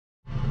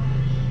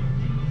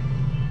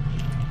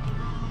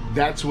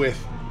That's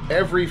with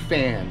every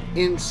fan,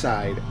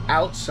 inside,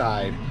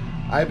 outside.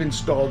 I've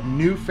installed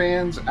new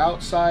fans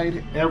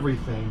outside,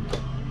 everything.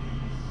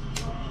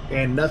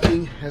 And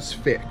nothing has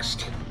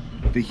fixed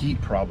the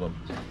heat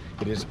problem.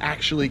 It is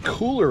actually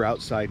cooler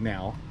outside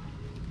now.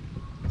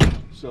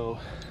 So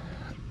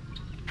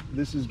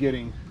this is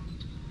getting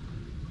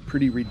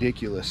pretty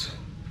ridiculous.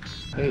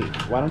 Hey,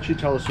 why don't you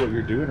tell us what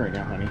you're doing right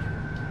now, honey?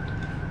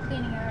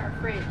 Cleaning out our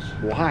fridge.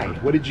 Why?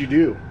 What did you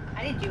do?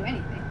 I didn't do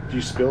anything. Did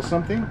you spill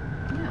something?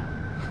 No,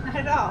 not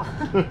at all.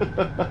 When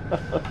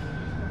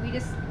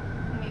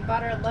we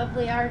bought our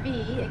lovely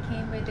RV, it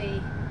came with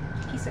a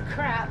piece of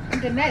crap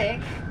from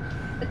Dometic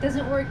that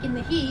doesn't work in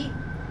the heat,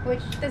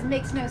 which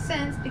makes no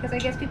sense because I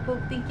guess people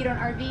think you don't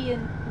RV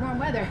in warm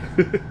weather.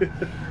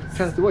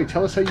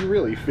 Tell us how you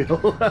really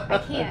feel. I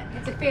can't.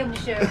 It's a family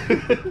show.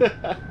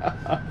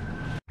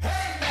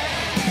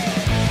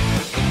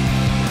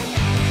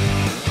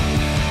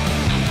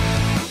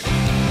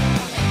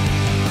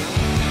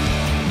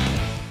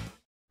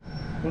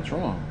 What's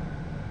wrong?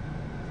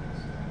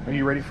 Are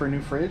you ready for a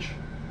new fridge?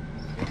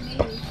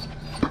 Maybe.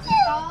 It's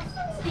all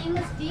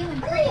stainless steel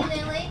and pretty,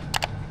 Lily.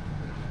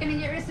 Gonna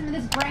get rid of some of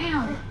this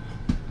brown.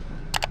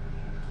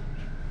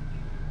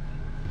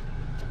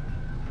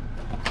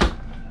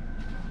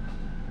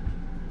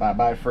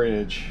 Bye-bye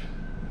fridge.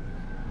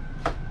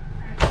 Alright,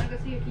 I'm gonna go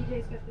see if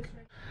DJ's got this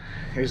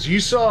right. As you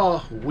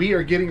saw, we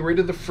are getting rid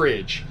of the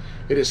fridge.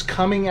 It is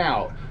coming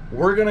out.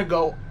 We're gonna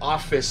go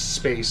office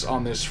space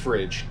on this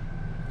fridge.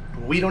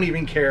 We don't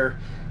even care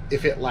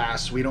if it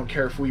lasts. We don't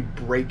care if we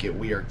break it.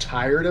 We are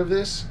tired of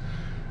this.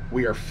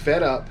 We are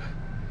fed up,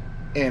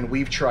 and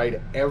we've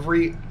tried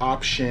every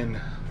option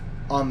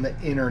on the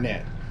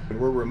internet.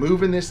 We're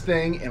removing this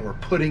thing and we're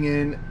putting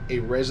in a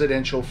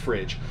residential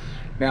fridge.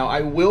 Now,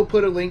 I will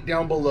put a link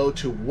down below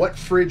to what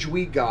fridge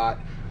we got,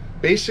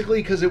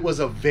 basically because it was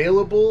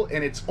available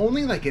and it's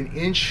only like an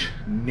inch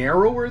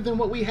narrower than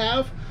what we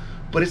have,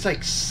 but it's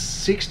like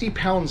 60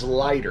 pounds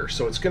lighter.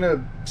 So it's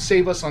gonna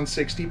save us on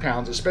 60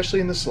 pounds, especially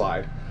in the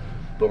slide,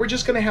 but we're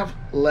just gonna have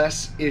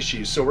less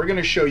issues. So we're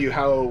gonna show you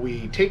how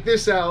we take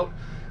this out,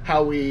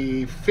 how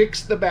we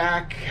fix the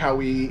back, how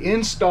we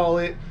install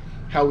it,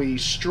 how we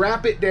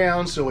strap it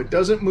down so it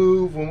doesn't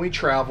move when we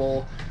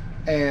travel,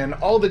 and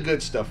all the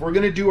good stuff. We're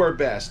gonna do our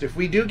best. If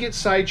we do get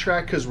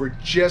sidetracked because we're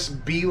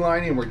just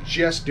beelining, we're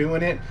just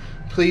doing it,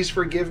 please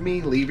forgive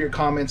me, leave your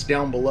comments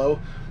down below.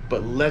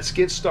 But let's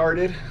get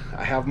started.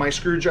 I have my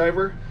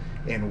screwdriver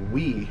and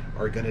we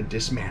are gonna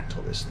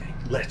dismantle this thing.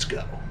 Let's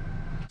go.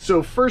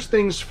 So first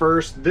things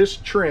first, this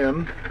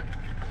trim,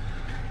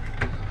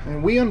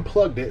 and we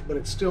unplugged it, but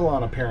it's still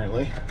on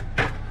apparently.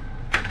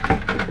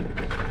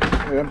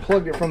 We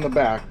unplugged it from the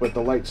back, but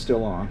the light's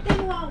still on. The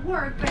thing won't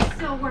work, but it's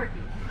still working.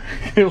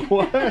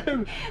 What?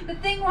 The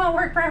thing won't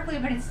work properly,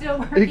 but it's still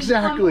working.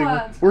 Exactly.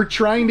 Unplugged. We're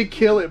trying to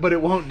kill it, but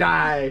it won't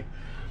die.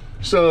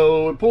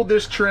 So we pulled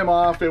this trim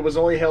off. It was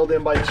only held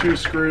in by 2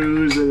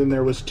 screws, and then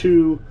there was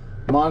 2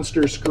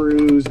 monster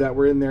screws that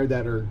were in there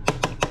that are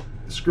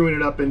screwing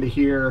it up into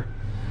here.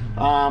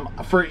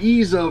 For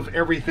ease of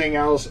everything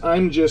else,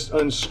 I'm just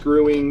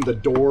unscrewing the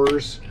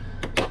doors.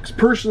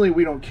 Personally,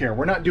 we don't care.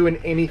 We're not doing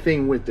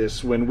anything with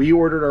this. When we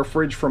ordered our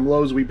fridge from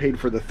Lowe's, we paid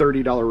for the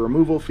 $30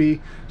 removal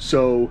fee.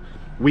 So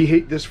we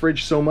hate this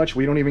fridge so much,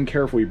 we don't even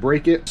care if we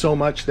break it so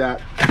much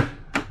that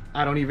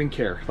I don't even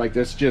care. Like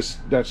that's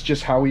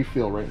just how we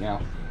feel right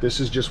now. This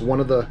is just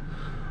one of the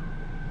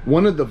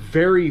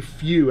very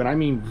few, and I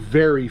mean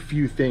very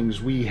few,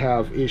 things we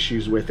have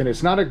issues with. And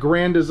it's not a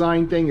Grand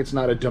Design thing, it's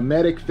not a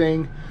Dometic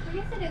thing. I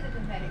guess it is a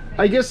Dometic thing.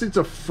 I guess it's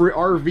a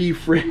RV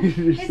fridge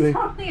It's thing.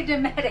 only a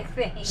Dometic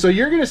thing. So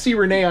you're gonna see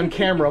Renee on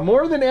camera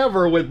more than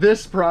ever with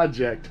this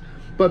project.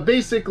 But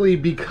basically,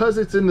 because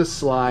it's in the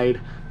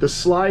slide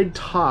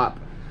top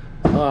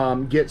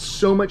gets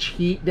so much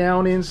heat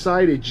down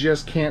inside, it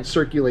just can't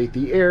circulate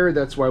the air.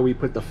 That's why we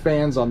put the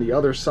fans on the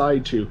other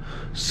side to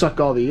suck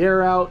all the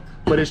air out.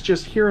 But it's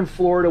just here in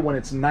Florida, when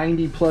it's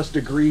 90+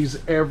 degrees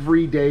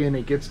every day and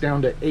it gets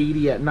down to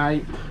 80 at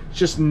night, it's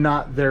just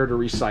not there to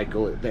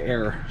recycle it, the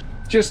air.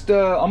 Just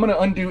I'm gonna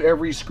undo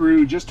every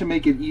screw just to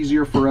make it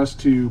easier for us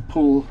to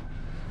pull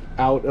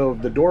out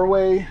of the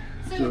doorway.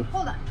 So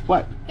hold on.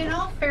 What? In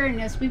all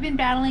fairness, we've been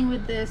battling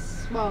with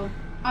this, well,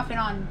 off and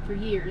on for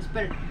years,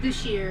 but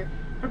this year,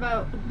 for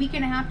about a week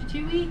and a half to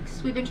 2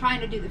 weeks, we've been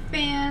trying to do the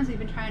fans, we've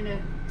been trying to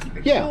keep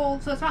it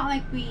cold. So it's not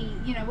like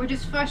we're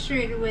just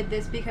frustrated with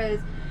this because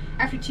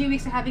after 2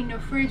 weeks of having no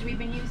fridge, we've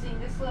been using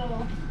this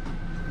little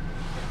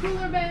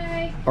cooler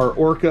bag. Our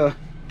Orca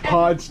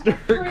Podster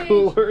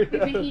cooler. We've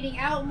been eating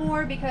out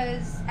more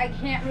because I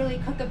can't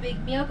really cook a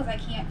big meal because I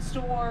can't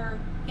store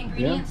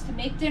ingredients to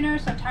make dinner,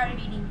 so I'm tired of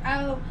eating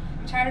out.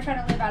 I'm tired of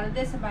trying to live out of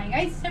this and buying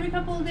ice every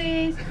couple of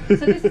days. So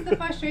this is the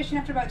frustration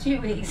after about 2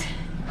 weeks.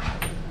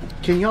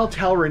 Can y'all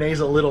tell Renee's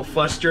a little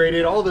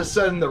frustrated? All of a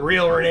sudden the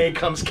real Renee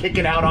comes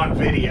kicking out on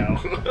video.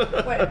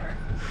 Whatever.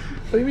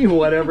 What do you mean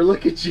whatever?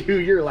 Look at you.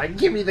 You're like,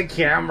 give me the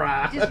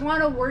camera. I just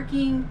want a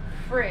working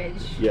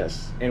fridge.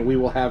 Yes, and we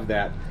will have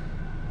that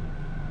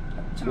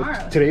Tomorrow.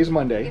 Well, today's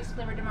Monday. It gets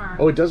delivered tomorrow.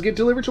 Oh, it does get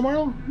delivered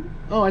tomorrow? Mm-hmm.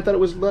 Oh, I thought it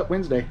was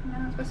Wednesday.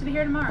 No, it's supposed to be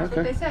here tomorrow. That's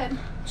what they said.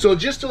 So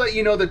just to let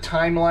you know the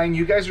timeline,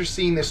 you guys are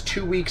seeing this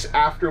 2 weeks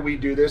after we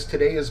do this.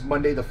 Today is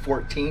Monday the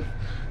 14th.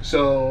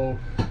 So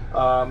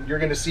you're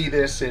going to see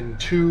this in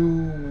 2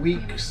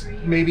 weeks,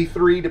 maybe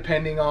three,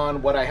 depending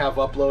on what I have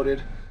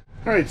uploaded.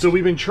 All right, so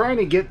we've been trying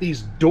to get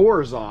these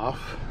doors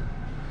off.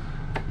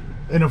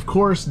 And of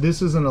course,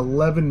 this is an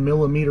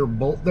 11mm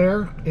bolt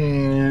there.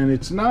 And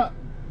it's not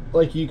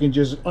like you can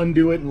just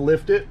undo it and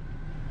lift it.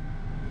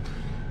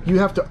 You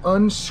have to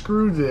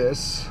unscrew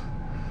this.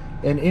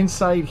 And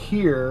inside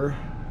here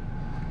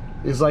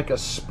is like a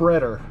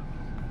spreader.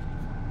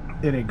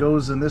 And it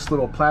goes in this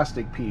little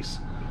plastic piece.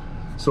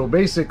 So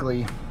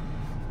basically,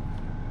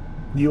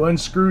 you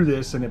unscrew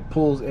this and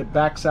it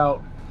backs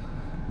out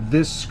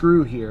this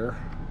screw here.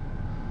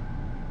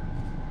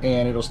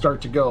 And it'll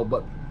start to go.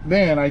 But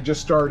then I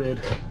just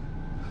started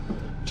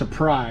to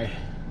pry.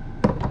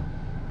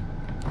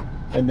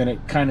 And then it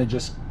kind of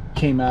just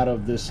came out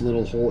of this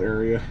little hole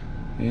area.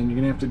 And you're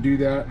gonna have to do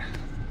that.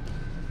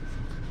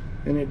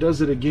 And it does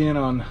it again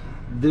on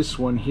this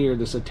one here,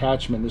 this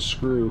attachment, this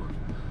screw.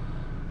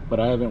 But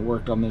I haven't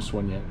worked on this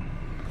one yet.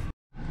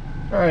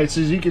 Alright,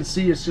 so as you can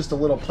see, it's just a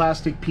little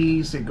plastic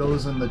piece. It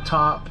goes in the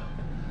top.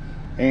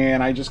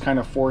 And I just kind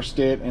of forced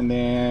it, and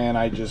then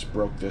I just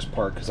broke this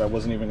part because I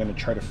wasn't even going to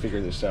try to figure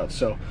this out.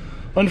 So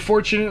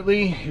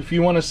unfortunately, if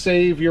you want to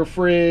save your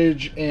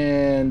fridge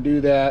and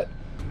do that,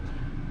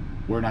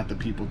 we're not the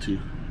people to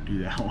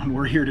do that one.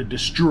 We're here to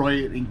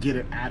destroy it and get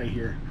it out of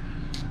here.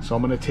 So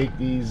I'm going to take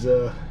these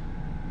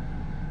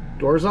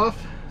doors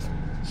off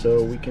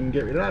so we can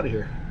get it out of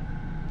here.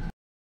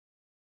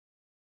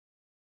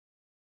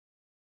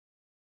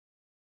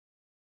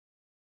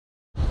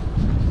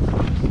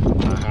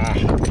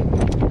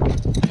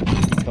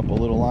 Couple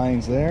little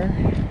lines there.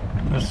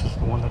 This is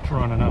the one that's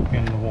running up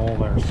in the wall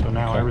there. So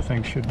now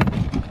everything should,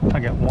 I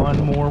got one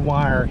more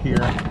wire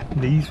here.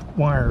 These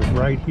wires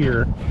right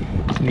here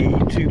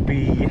need to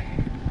be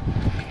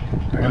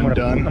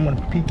undone. I'm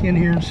gonna peek in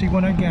here and see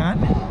what I got.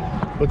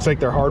 Looks like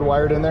they're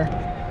hardwired in there.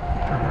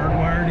 They're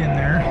hardwired in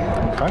there.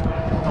 Okay.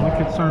 The only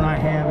concern I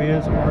have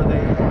is, are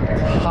they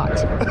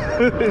hot?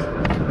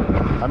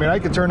 I mean, I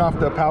could turn off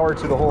the power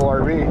to the whole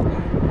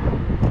RV.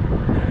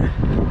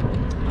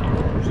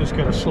 Just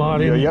got to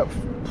slot in. Yep,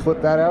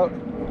 flip that out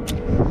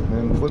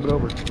and flip it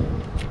over.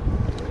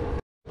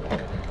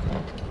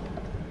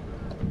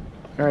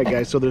 All right,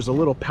 guys, so there's a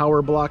little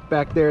power block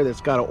back there that's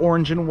got an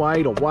orange and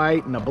white, a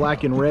white, and a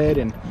black and red,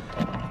 and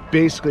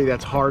basically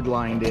that's hard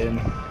lined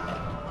in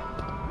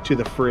to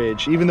the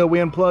fridge. Even though we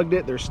unplugged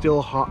it, there's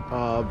still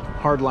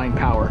hard line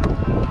power.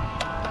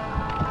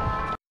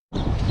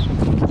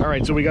 All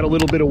right, so we got a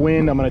little bit of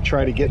wind. I'm gonna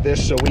try to get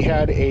this. So we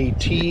had a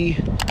T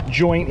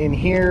joint in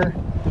here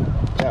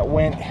that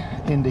went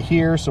into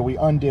here, so we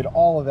undid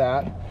all of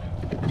that.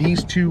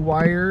 These two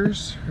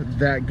wires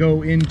that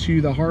go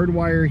into the hard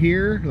wire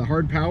here, the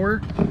hard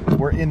power,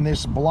 were in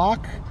this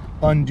block.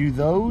 Undo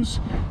those,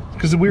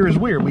 because the weird is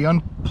weird. We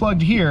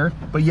unplugged here,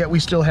 but yet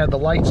we still had the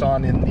lights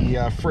on in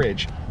the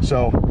fridge.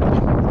 So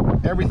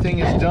everything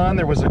is done.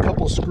 There was a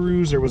couple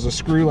screws. There was a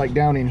screw like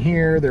down in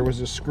here. There was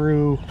a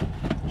screw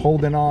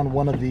holding on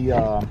one of these,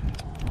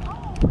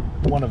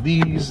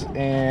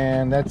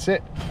 and that's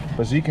it. But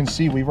as you can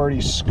see, we've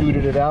already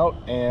scooted it out,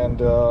 and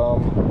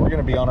we're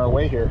gonna be on our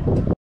way here.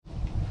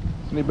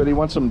 Anybody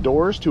want some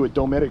doors to a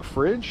Dometic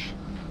fridge?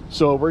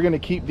 So we're gonna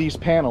keep these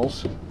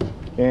panels,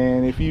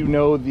 and if you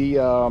know,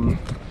 the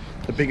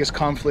biggest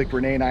conflict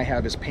Renee and I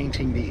have is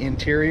painting the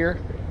interior.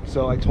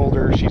 So I told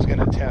her she's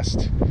gonna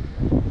test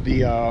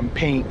the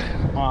paint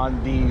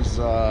on these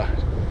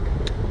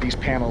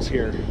panels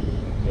here.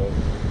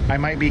 I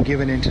might be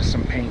giving into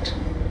some paint.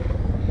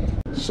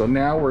 So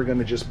now we're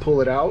gonna just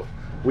pull it out.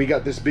 We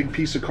got this big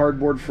piece of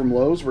cardboard from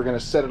Lowe's. We're gonna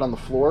set it on the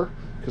floor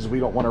because we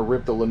don't want to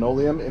rip the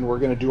linoleum, and we're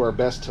gonna do our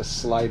best to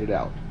slide it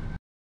out.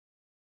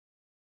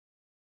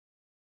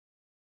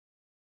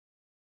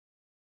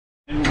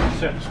 And we're gonna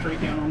set it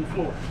straight down on the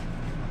floor.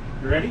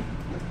 You ready?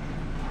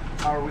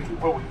 How are we?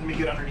 Oh, let me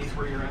get underneath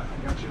where you're at. I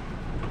got you.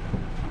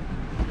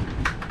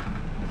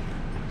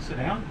 Sit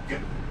down.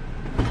 Good.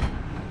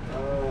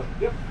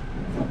 Yep.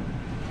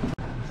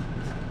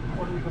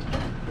 Where do we go?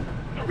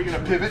 Are we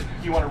gonna pivot?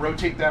 You want to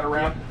rotate that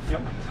around?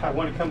 Yep. I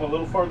want to come a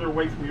little farther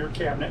away from your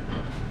cabinet.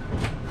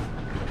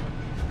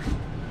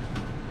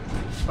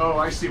 Oh,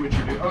 I see what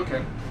you do.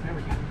 Okay. There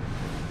we go.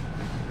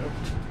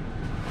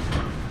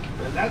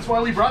 And that's why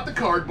we brought the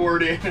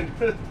cardboard in.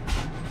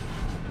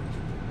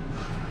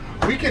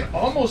 We can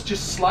almost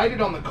just slide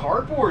it on the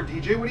cardboard,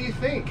 DJ. What do you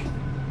think?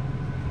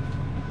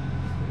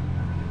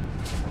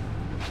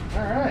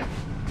 All right.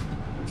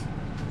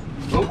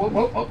 Oh, whoa,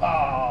 whoa, whoa.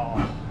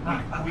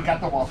 Oh, we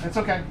got the wall. It's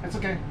okay. It's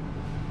okay.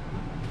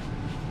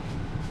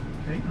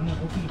 Okay, I'm gonna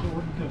open the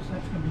door because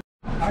that's gonna be.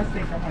 I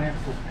think I'm gonna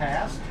have to go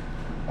past.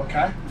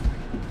 Okay.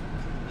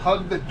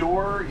 Hug the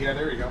door. Yeah,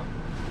 there you go.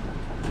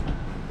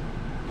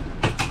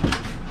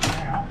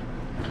 Now,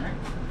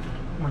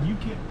 when you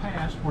get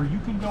past where you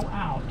can go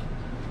out,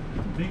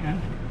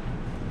 then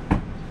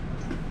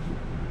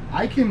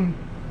I can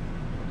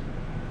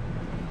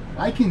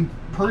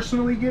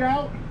personally get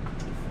out,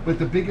 but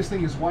the biggest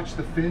thing is watch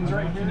the fins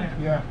right here.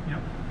 Yeah.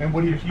 Yep. And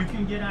what do you? If you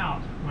can get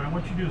out, what I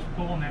want you to do is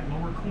pull on that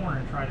lower corner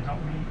and try to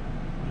help me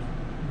just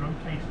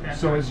rotate that.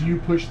 So as you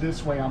push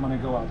this way, I'm going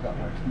to go out that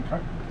way.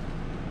 Okay.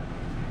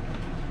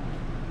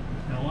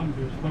 Now all I'm going to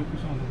do is focus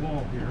on the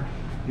wall here.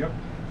 Yep.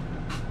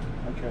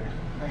 Okay.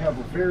 I have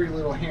a very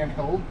little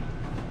handhold.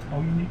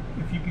 Oh, you need,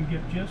 if you can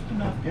get just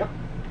enough. Yep.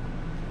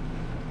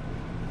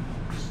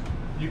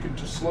 You can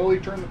just slowly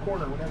turn the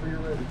corner whenever you're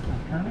ready.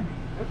 Turn it.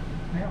 Yep.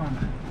 Now I'm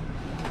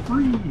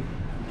free.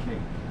 Okay.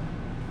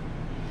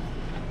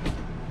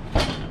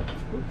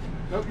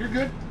 Nope, you're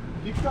good.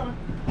 Keep coming.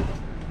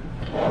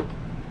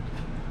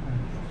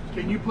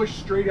 Can you push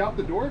straight out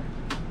the door?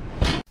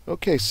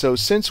 Okay, so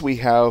since we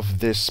have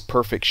this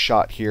perfect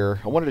shot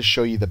here, I wanted to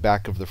show you the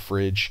back of the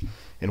fridge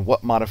and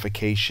what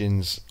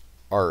modifications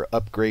are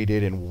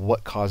upgraded and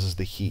what causes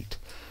the heat.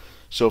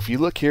 So if you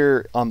look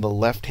here on the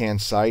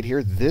left-hand side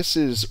here, this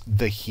is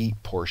the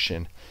heat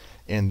portion.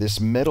 And this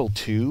metal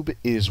tube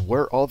is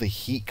where all the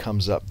heat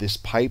comes up. This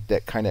pipe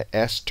that kind of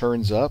S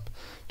turns up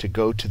to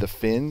go to the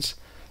fins.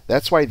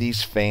 That's why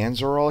these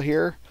fans are all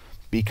here,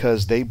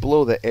 because they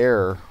blow the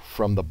air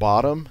from the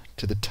bottom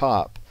to the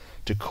top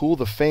to cool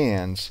the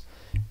fans,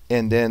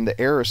 and then the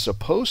air is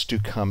supposed to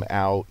come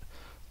out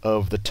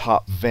of the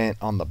top vent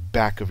on the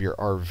back of your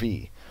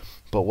RV.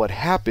 But what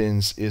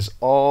happens is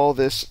all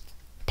this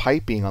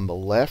piping on the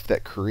left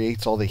that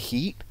creates all the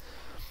heat,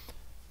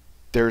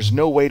 there's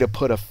no way to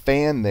put a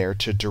fan there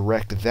to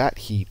direct that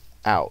heat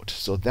out.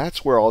 So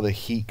that's where all the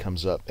heat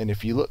comes up. And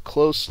if you look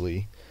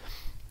closely,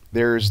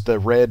 there's the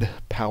red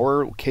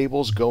power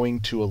cables going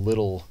to a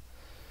little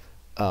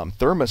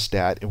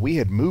thermostat, and we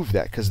had moved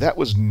that because that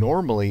was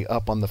normally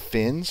up on the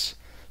fins,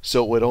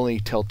 so it would only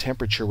tell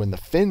temperature when the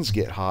fins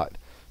get hot.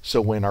 So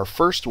when our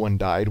first one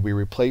died, we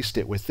replaced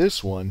it with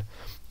this one,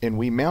 and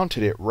we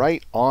mounted it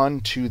right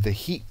onto the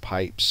heat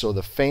pipe so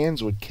the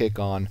fans would kick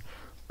on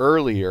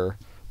earlier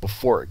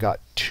before it got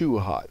too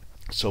hot.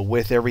 So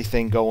with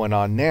everything going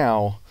on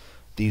now,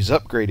 these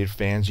upgraded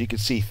fans, you can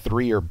see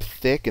 3 are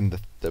thick and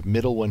the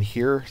middle one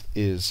here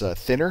is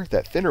thinner.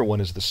 That thinner one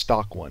is the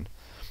stock one.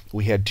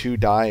 We had 2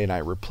 die and I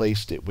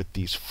replaced it with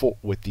these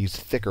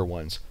thicker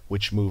ones,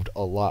 which moved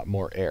a lot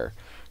more air.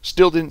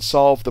 Still didn't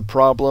solve the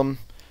problem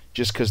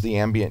just because the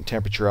ambient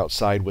temperature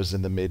outside was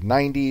in the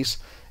mid-90s,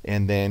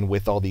 and then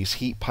with all these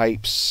heat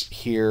pipes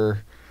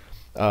here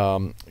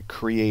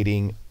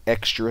creating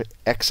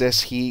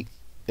excess heat,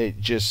 it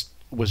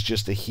was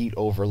just a heat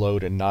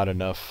overload and not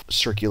enough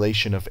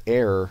circulation of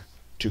air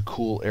to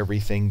cool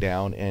everything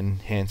down,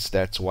 and hence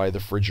that's why the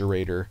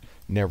refrigerator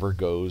never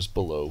goes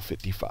below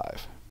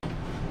 55.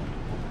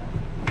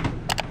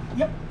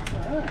 Yep.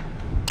 All right.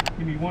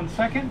 Give me 1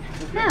 second.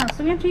 No,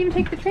 so we have to even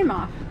take the trim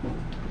off.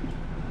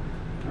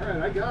 All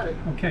right, I got it.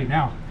 Okay,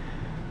 now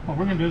what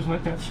we're going to do is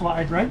let that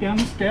slide right down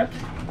the steps.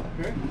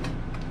 Okay.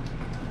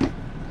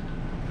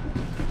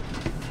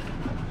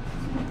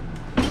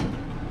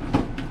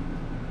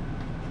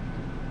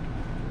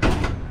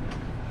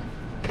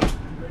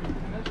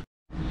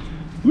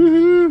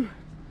 Woohoo!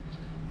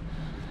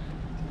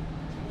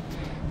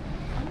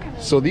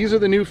 So these are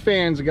the new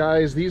fans,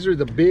 guys. These are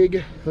the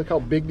big, look how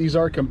big these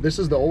are. This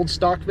is the old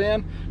stock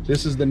fan.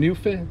 This is the new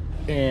fan,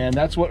 and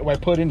that's what I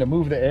put in to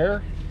move the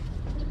air.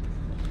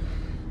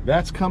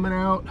 That's coming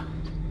out,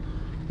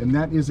 and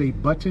that is a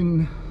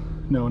button,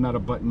 no, not a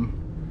button,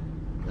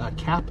 a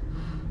cap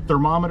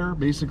thermometer.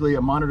 Basically,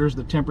 it monitors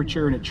the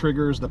temperature and it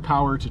triggers the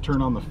power to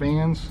turn on the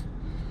fans.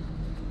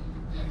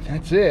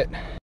 That's it.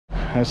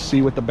 Let's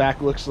see what the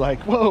back looks like.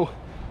 Whoa,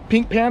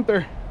 Pink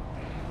Panther.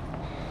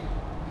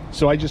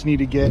 So I just need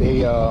to get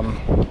a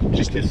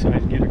Just this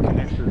side, get a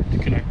connector to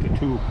connect the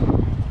two.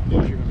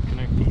 Yeah. You're going to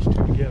connect these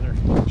two together.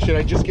 Should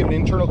I just get an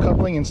internal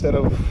coupling instead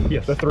of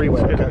yes, the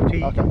 3-way? Instead of a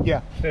T. Okay.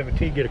 Yeah. Instead of a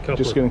T, get a coupler.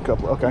 Just get a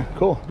coupler. Okay,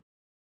 cool.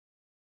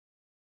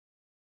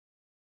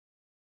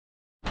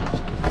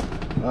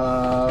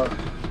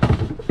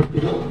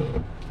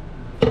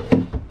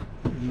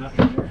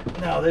 Nothing there.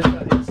 No, this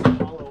is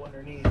hollow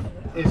underneath.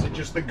 Is it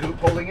just the goop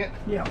holding it?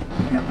 Yeah.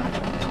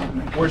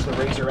 Where's the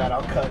razor at?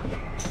 I'll cut.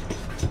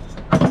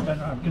 But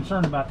I'm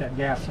concerned about that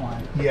gas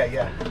line. Yeah,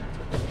 yeah.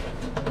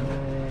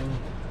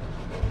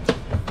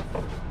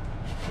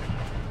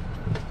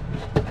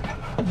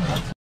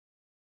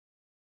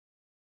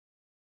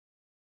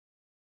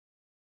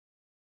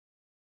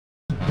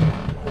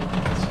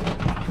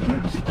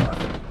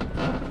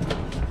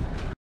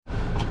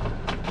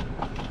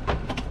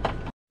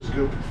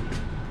 Scoop.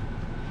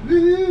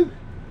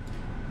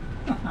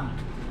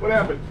 What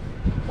happened?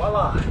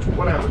 Voila!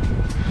 What happened?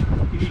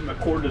 You need my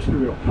cordless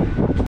drill.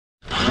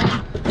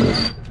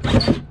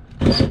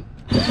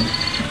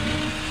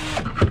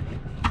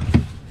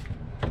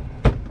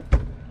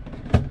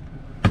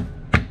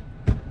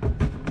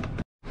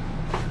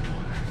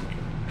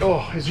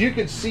 Oh, as you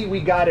can see, we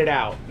got it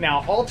out.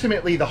 Now,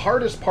 ultimately, the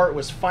hardest part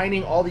was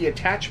finding all the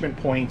attachment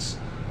points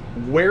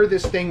where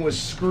this thing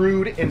was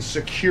screwed and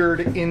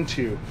secured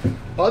into.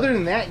 Other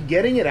than that,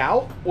 getting it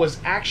out was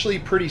actually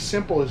pretty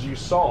simple, as you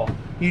saw.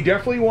 You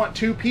definitely want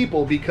 2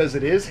 people because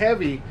it is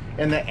heavy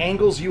and the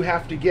angles you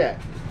have to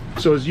get.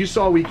 So as you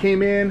saw, we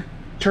came in,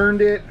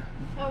 turned it,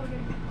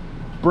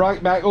 brought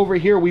it back over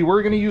here. We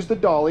were going to use the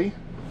dolly,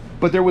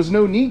 but there was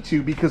no need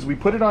to because we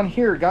put it on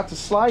here, got to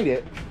slide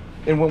it,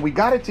 and when we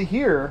got it to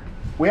here,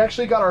 we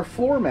actually got our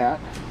floor mat.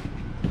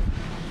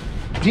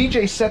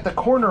 DJ set the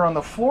corner on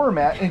the floor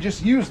mat and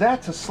just used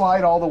that to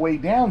slide all the way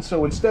down.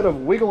 So instead of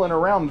wiggling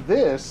around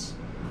this,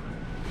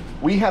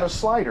 we had a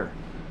slider.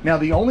 Now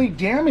the only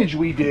damage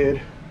we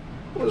did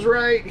was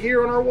right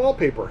here on our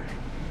wallpaper.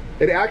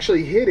 It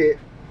actually hit it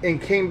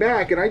and came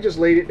back, and I just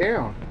laid it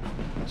down.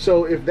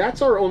 So if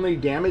that's our only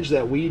damage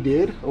that we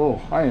did,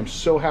 oh, I am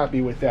so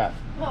happy with that.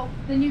 Well,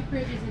 the new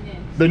fridge isn't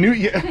in. The new,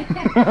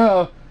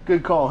 yeah.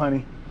 Good call,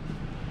 honey.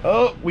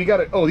 Oh, we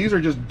got it. Oh, these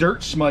are just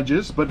dirt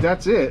smudges, but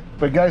that's it.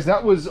 But guys,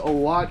 that was a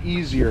lot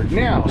easier.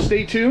 Now,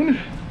 stay tuned,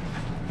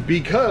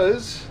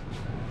 because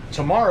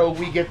tomorrow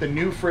we get the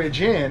new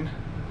fridge in,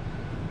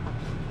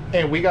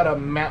 and we gotta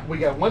mount.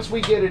 Once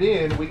we get it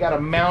in, we gotta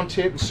mount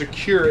it and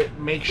secure it,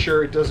 make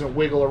sure it doesn't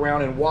wiggle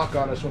around and walk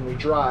on us when we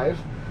drive.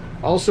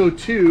 Also,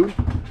 too,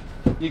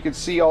 you can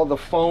see all the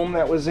foam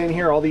that was in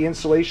here, all the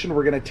insulation.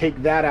 We're gonna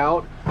take that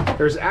out.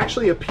 There's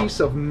actually a piece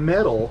of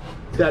metal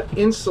that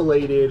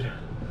insulated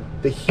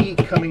the heat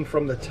coming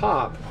from the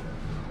top,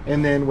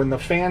 and then when the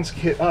fans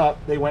hit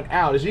up, they went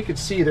out. As you can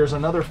see, there's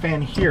another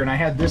fan here, and I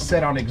had this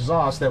set on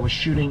exhaust that was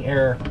shooting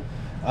air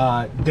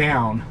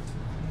down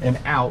and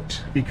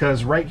out,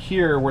 because right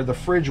here where the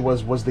fridge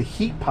was the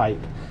heat pipe,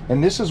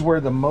 and this is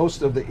where the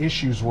most of the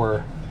issues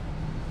were.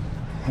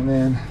 And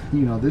then,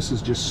 you know, this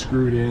is just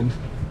screwed in.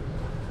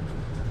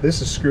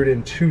 This is screwed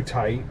in too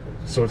tight,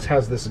 so it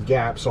has this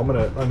gap, so I'm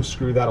gonna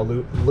unscrew that a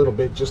little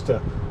bit just to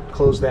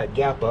close that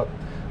gap up.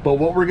 But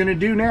what we're gonna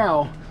do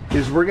now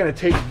is we're gonna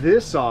take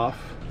this off,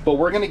 but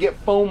we're gonna get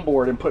foam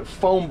board and put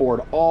foam board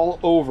all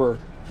over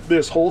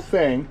this whole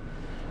thing.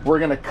 We're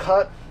gonna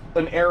cut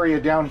an area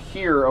down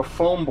here of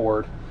foam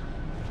board,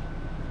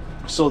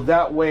 so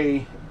that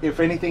way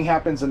if anything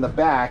happens in the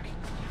back,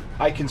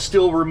 I can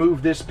still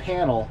remove this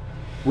panel,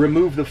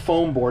 remove the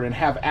foam board, and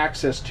have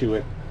access to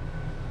it,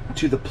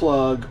 to the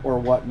plug or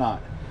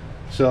whatnot.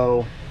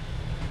 So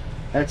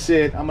that's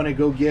it. I'm gonna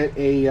go get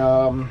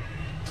a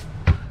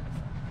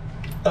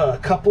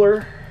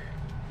coupler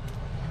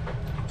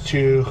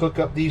to hook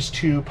up these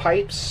 2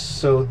 pipes.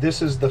 So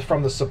this is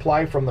from the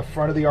supply from the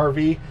front of the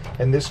RV,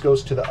 and this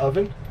goes to the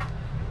oven.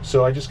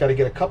 So I just got to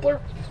get a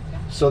coupler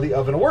so the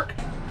oven will work.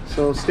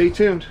 So stay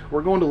tuned.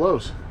 We're going to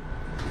Lowe's.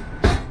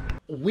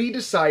 We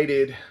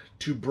decided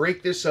to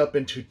break this up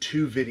into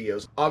 2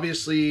 videos.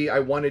 Obviously, I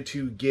wanted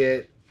to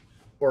get,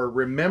 or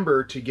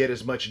remember to get,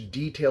 as much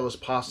detail as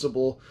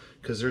possible,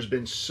 because there's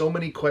been so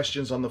many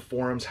questions on the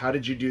forums. How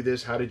did you do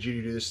this? How did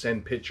you do this?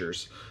 Send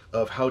pictures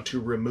of how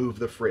to remove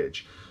the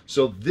fridge.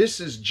 So this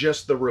is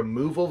just the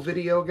removal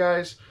video,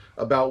 guys,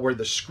 about where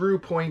the screw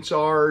points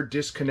are,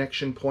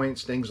 disconnection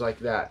points, things like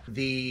that.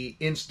 The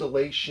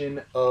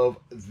installation of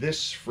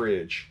this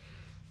fridge,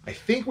 I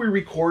think we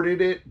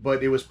recorded it,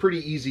 but it was pretty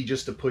easy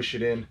just to push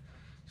it in.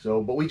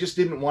 So, but we just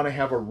didn't want to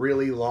have a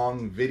really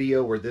long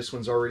video where this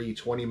one's already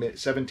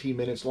 17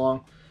 minutes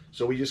long.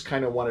 So we just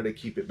kind of wanted to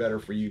keep it better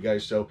for you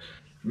guys. So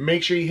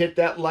make sure you hit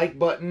that like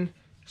button,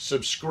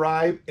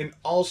 subscribe, and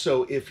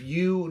also if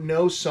you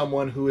know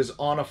someone who is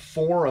on a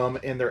forum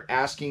and they're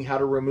asking how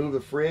to remove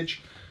the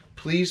fridge,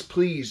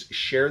 please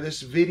share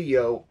this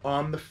video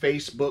on the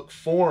Facebook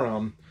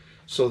forum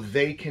so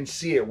they can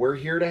see it. We're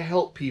here to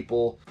help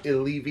people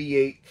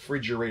alleviate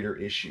refrigerator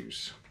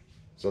issues.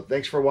 So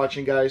thanks for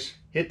watching, guys.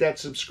 Hit that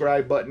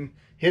subscribe button,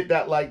 hit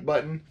that like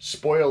button.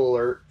 Spoiler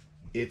alert,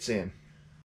 it's in.